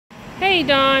Hey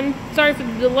Don, sorry for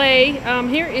the delay.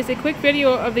 Here is a quick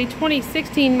video of the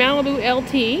 2016 Malibu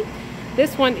LT.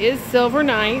 This one is silver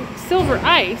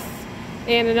ice,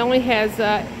 and it only has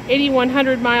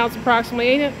 8,100 miles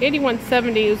approximately.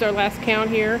 8,170 is our last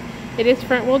count here. It is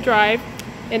front wheel drive,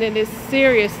 and it is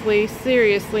seriously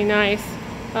nice.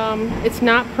 It's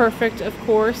not perfect, of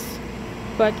course,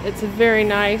 but it's very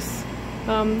nice.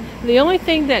 The only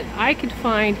thing that I could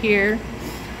find here,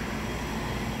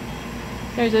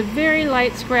 there's a very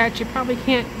light scratch. You probably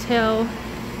can't tell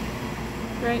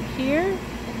right here.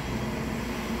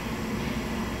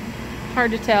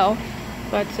 Hard to tell,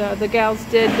 but the gals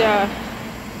did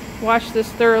wash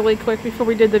this thoroughly quick before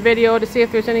we did the video to see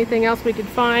if there's anything else we could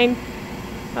find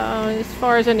as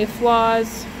far as any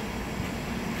flaws.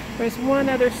 There's one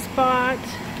other spot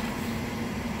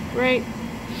right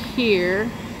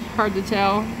here. Hard to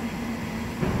tell.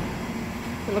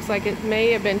 It looks like it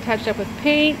may have been touched up with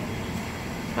paint.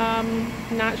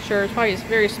 Not sure. It's probably a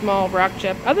very small rock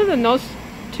chip. Other than those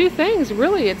two things,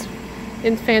 really, it's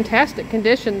in fantastic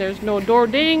condition. There's no door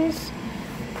dings,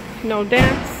 no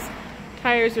dents.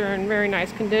 Tires are in very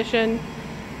nice condition.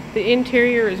 The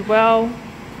interior as well,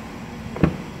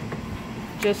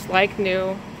 just like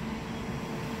new.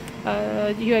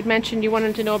 You had mentioned you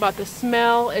wanted to know about the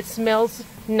smell. It smells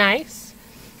nice.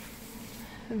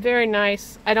 Very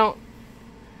nice. I don't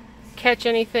catch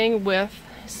anything with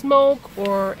smoke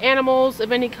or animals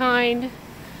of any kind.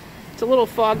 It's a little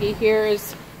foggy here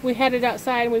as we had it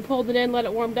outside and we pulled it in, let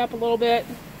it warm up a little bit.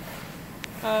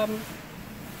 So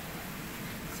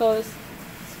it's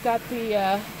got the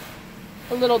a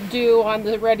little dew on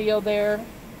the radio there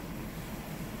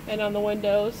and on the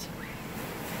windows.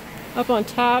 Up on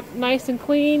top, nice and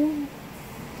clean.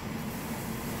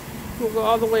 We'll go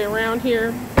all the way around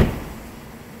here.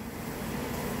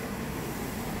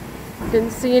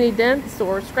 Didn't see any dents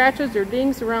or scratches or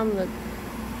dings around the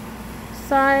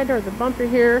side or the bumper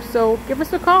here, so give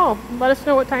us a call. Let us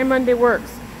know what time Monday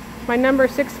works. My number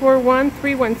is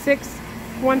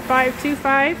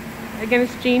 641-316-1525. Again,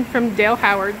 it's Jean from Dale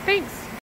Howard. Thanks.